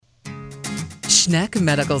Schneck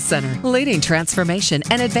Medical Center, leading transformation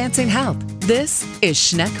and advancing health. This is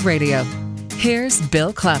Schneck Radio. Here's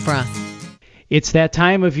Bill Klaproth. It's that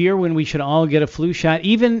time of year when we should all get a flu shot.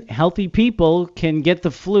 Even healthy people can get the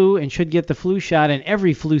flu and should get the flu shot, and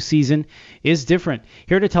every flu season is different.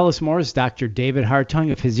 Here to tell us more is Dr. David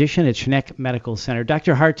Hartung, a physician at Schneck Medical Center.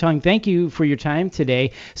 Dr. Hartung, thank you for your time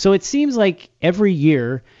today. So it seems like every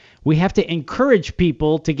year we have to encourage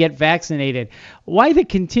people to get vaccinated. Why the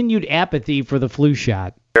continued apathy for the flu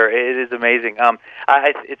shot? Sure, it is amazing.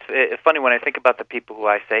 It's funny when I think about the people who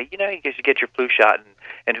I say, you should get your flu shot,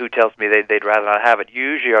 and who tells me they'd rather not have it.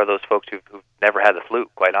 Usually are those folks who've never had the flu,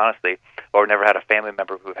 quite honestly, or never had a family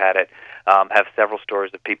member who've had it. Have several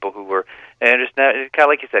stories of people who were, and just kind of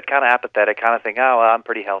like you said, kind of apathetic, kind of think, oh, well, I'm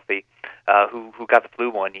pretty healthy, who got the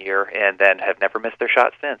flu one year and then have never missed their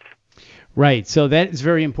shot since. Right. So that is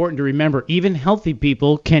very important to remember. Even healthy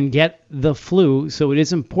people can get the flu, so it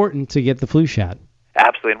is important to get the flu shot.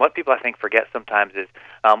 Absolutely. And what people, I think, forget sometimes is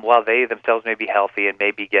while they themselves may be healthy and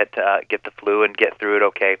maybe get the flu and get through it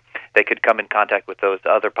okay, they could come in contact with those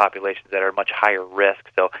other populations that are much higher risk.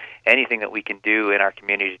 So anything that we can do in our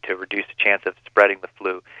community to reduce the chance of spreading the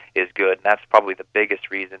flu is good. And that's probably the biggest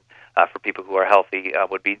reason for people who are healthy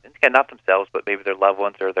would be, again, not themselves, but maybe their loved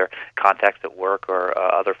ones or their contacts at work or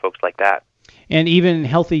other folks like that. And even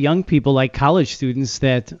healthy young people like college students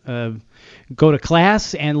that go to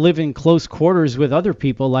class and live in close quarters with other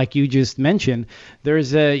people, like you just mentioned.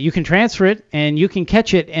 You can transfer it and you can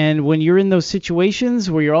catch it. And when you're in those situations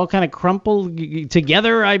where you're all kind of crumpled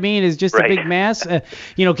together, it's just right. A big mass.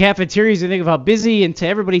 Cafeterias, you think of how busy and to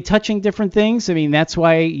everybody touching different things. That's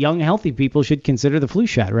why young, healthy people should consider the flu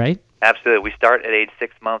shot, right? Absolutely. We start at age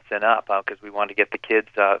 6 months and up because we want to get the kids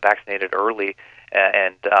vaccinated early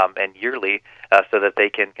and yearly so that they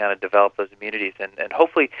can kind of develop those immunities. And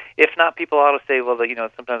hopefully, if not, people ought to say, well,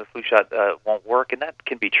 sometimes the flu shot won't work, and that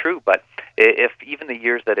can be true. But if even the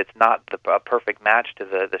years that it's not the perfect match to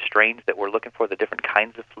the strains that we're looking for, the different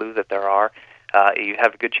kinds of flu that there are, you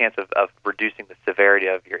have a good chance of reducing the severity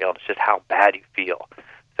of your illness, just how bad you feel.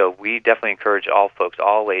 So we definitely encourage all folks,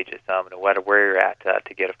 all ages, no matter where you're at,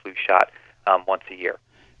 to get a flu shot once a year.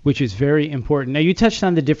 Which is very important. Now, you touched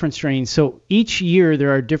on the different strains. So each year there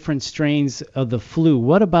are different strains of the flu.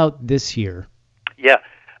 What about this year? Yeah.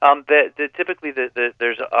 Typically,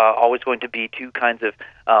 there's always going to be two kinds of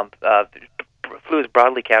flu is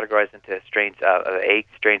broadly categorized into strains, the A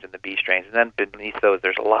strains and the B strains. And then beneath those,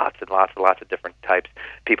 there's lots and lots and lots of different types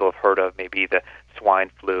people have heard of, maybe the swine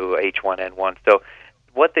flu, H1N1. So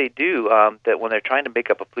what they do that when they're trying to make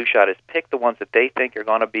up a flu shot is pick the ones that they think are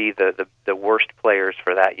going to be the worst players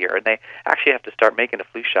for that year. And they actually have to start making a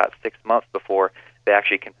flu shot 6 months before they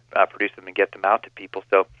actually can produce them and get them out to people.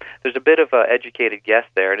 So there's a bit of an educated guess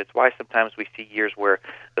there, and it's why sometimes we see years where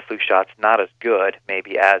the flu shot's not as good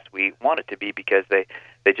maybe as we want it to be because they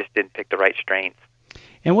just didn't pick the right strains.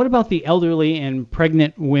 And what about the elderly and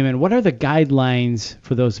pregnant women? What are the guidelines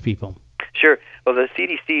for those people? Sure. Well, the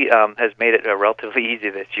CDC has made it relatively easy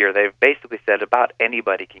this year. They've basically said about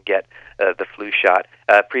anybody can get the flu shot.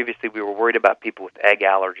 Previously, we were worried about people with egg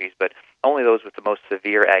allergies, but only those with the most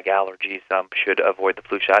severe egg allergies should avoid the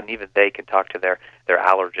flu shot, and even they can talk to their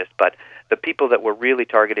allergist. But the people that we're really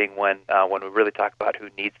targeting when we really talk about who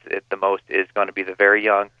needs it the most is going to be the very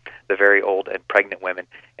young, the very old, and pregnant women.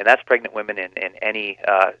 And that's pregnant women in any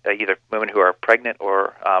either women who are pregnant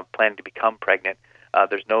or planning to become pregnant.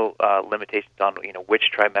 There's no limitations on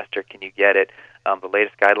which trimester can you get it. The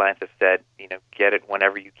latest guidelines have said get it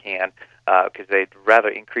whenever you can because they'd rather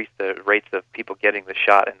increase the rates of people getting the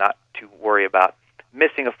shot and not to worry about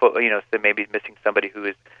missing a foot. So maybe missing somebody who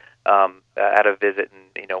is at a visit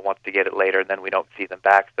and wants to get it later, and then we don't see them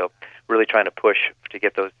back. So really trying to push to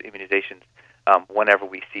get those immunizations whenever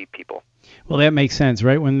we see people. Well, that makes sense,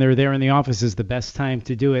 right? When they're there in the office is the best time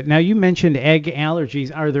to do it. Now, you mentioned egg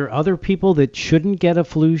allergies. Are there other people that shouldn't get a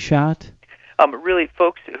flu shot? Really,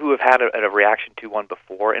 folks who have had a reaction to one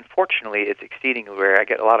before, and fortunately, it's exceedingly rare. I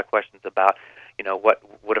get a lot of questions about,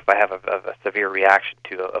 what if I have a severe reaction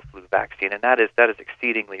to a flu vaccine, and that is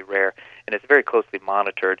exceedingly rare, and it's very closely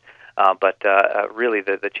monitored. But really,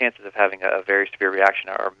 the chances of having a very severe reaction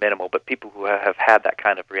are minimal. But people who have had that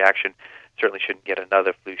kind of reaction certainly shouldn't get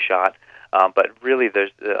another flu shot. But really,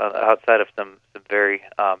 there's outside of some very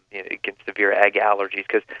severe egg allergies,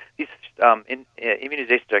 because these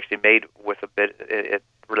immunizations are actually made with a bit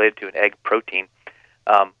related to an egg protein,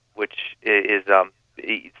 which is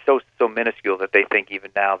so minuscule that they think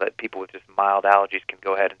even now that people with just mild allergies can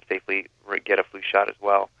go ahead and safely get a flu shot as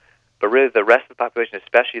well. But really, the rest of the population,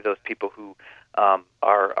 especially those people who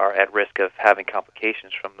are at risk of having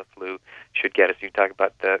complications from the flu, should get it. So you talk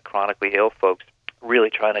about the chronically ill folks. really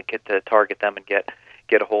trying to target them and get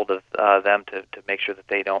a hold of them to make sure that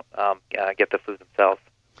they don't get the flu themselves.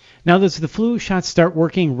 Now, does the flu shot start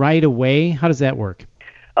working right away? How does that work?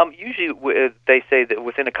 Usually, they say that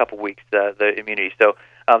within a couple weeks, the immunity. So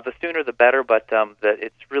the sooner the better, but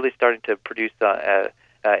it's really starting to produce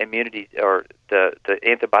immunity or the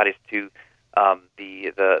antibodies to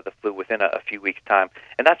the flu within a few weeks' time,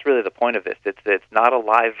 and that's really the point of this. It's not a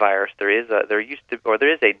live virus. There is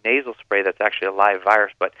a nasal spray that's actually a live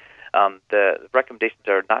virus, but the recommendations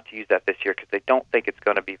are not to use that this year because they don't think it's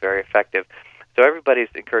going to be very effective. So everybody's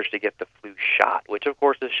encouraged to get the flu shot, which of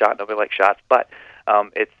course is a shot. Nobody likes shots, but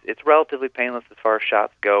it's relatively painless as far as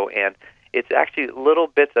shots go, and it's actually little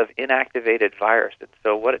bits of inactivated virus. And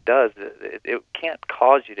so what it does is it can't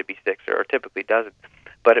cause you to be sick, or typically doesn't,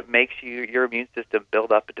 but it makes your immune system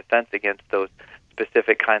build up a defense against those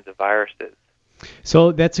specific kinds of viruses.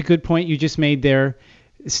 So that's a good point you just made there.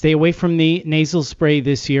 Stay away from the nasal spray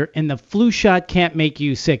this year, and the flu shot can't make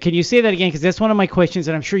you sick. Can you say that again? Because that's one of my questions,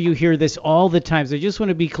 and I'm sure you hear this all the time. So I just want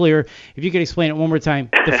to be clear. If you could explain it one more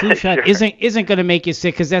time. The flu shot Sure. isn't going to make you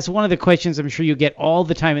sick, because that's one of the questions I'm sure you get all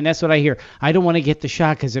the time, and that's what I hear. I don't want to get the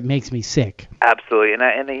shot because it makes me sick. Absolutely, and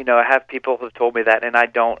I have people who've told me that, and I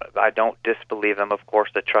don't disbelieve them. Of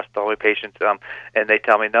course, I trust all my patients, and they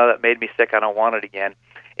tell me, no, that made me sick. I don't want it again,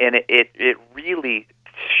 and it really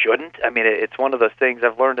shouldn't. I mean, it's one of those things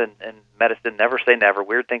I've learned in medicine, never say never.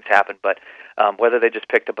 Weird things happen, but whether they just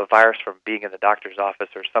picked up a virus from being in the doctor's office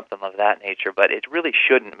or something of that nature, but it really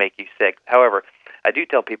shouldn't make you sick. However, I do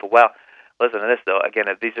tell people, well, listen to this though. Again,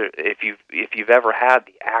 if you've ever had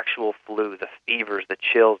the actual flu, the fevers, the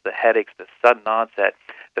chills, the headaches, the sudden onset,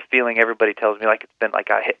 the feeling everybody tells me like it's been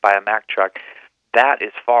like I hit by a Mack truck, that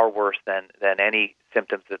is far worse than any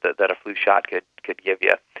symptoms that a flu shot could give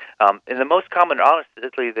you. And the most common,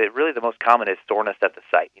 honestly, the most common is soreness at the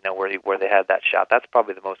site. Where they had that shot. That's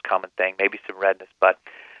probably the most common thing. Maybe some redness, but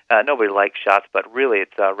nobody likes shots. But really,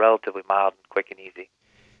 it's relatively mild and quick and easy.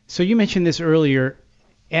 So you mentioned this earlier.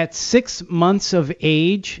 At 6 months of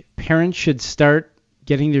age, parents should start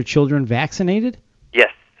getting their children vaccinated?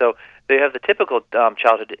 Yes. So they have the typical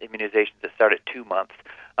childhood immunizations that start at 2 months.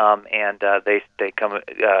 And they come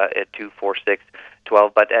at 2, 4, 6,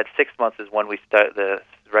 12. But at 6 months is when we start. The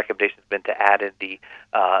recommendation has been to add in the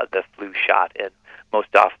flu shot, and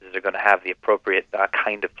most offices are going to have the appropriate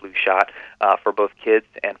kind of flu shot for both kids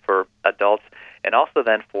and for adults, and also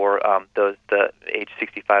then for the age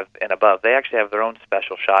 65 and above. They actually have their own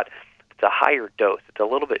special shot. It's a higher dose. It's a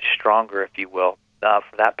little bit stronger, if you will,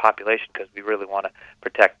 for that population because we really want to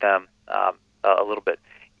protect them a little bit.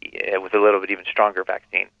 With a little bit even stronger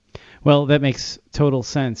vaccine. Well, that makes total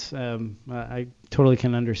sense. I totally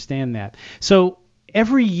can understand that. So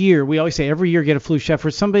every year, we always say every year get a flu shot. For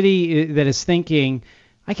somebody that is thinking,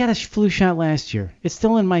 I got a flu shot last year. It's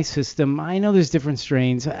still in my system. I know there's different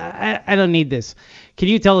strains. I don't need this. Can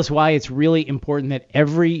you tell us why it's really important that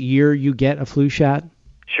every year you get a flu shot?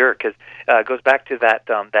 Sure, because it goes back to that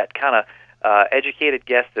kind of educated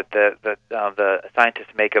guess that the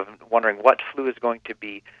scientists make of wondering what flu is going to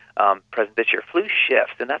be present this year. Flu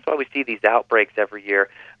shifts, and that's why we see these outbreaks every year.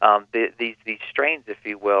 These strains, if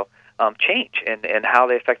you will, change and how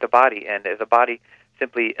they affect the body. And the body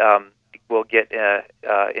simply will get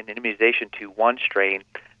an immunization to one strain.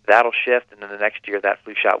 That'll shift, and then the next year that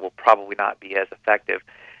flu shot will probably not be as effective.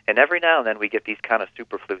 And every now and then we get these kind of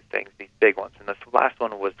super flu things, these big ones. And this last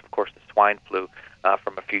one was, of course, the swine flu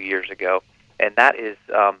from a few years ago. And that is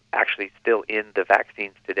actually still in the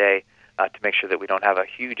vaccines today to make sure that we don't have a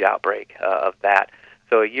huge outbreak of that.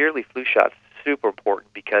 So a yearly flu shot is super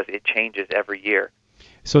important because it changes every year.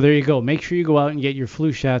 So there you go. Make sure you go out and get your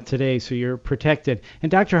flu shot today so you're protected.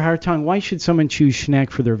 And Dr. Hartung, why should someone choose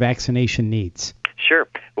Schneck for their vaccination needs? Sure.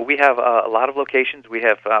 Well, we have a lot of locations. We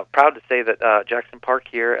have proud to say that Jackson Park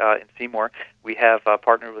here in Seymour, we have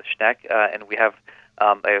partnered with Schneck, and we have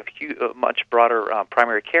a much broader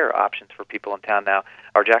primary care options for people in town now.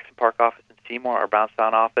 Our Jackson Park office in Seymour, our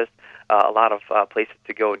Brownstown office, a lot of places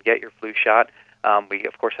to go and get your flu shot. We,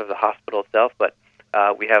 of course, have the hospital itself, but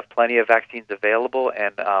we have plenty of vaccines available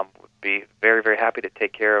and would be very, very happy to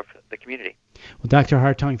take care of the community. Well, Dr.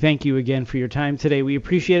 Hartung, thank you again for your time today. We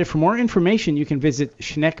appreciate it. For more information, you can visit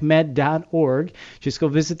schneckmed.org. Just go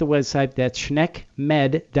visit the website. That's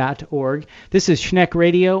schneckmed.org. This is Schneck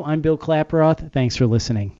Radio. I'm Bill Klaproth. Thanks for listening.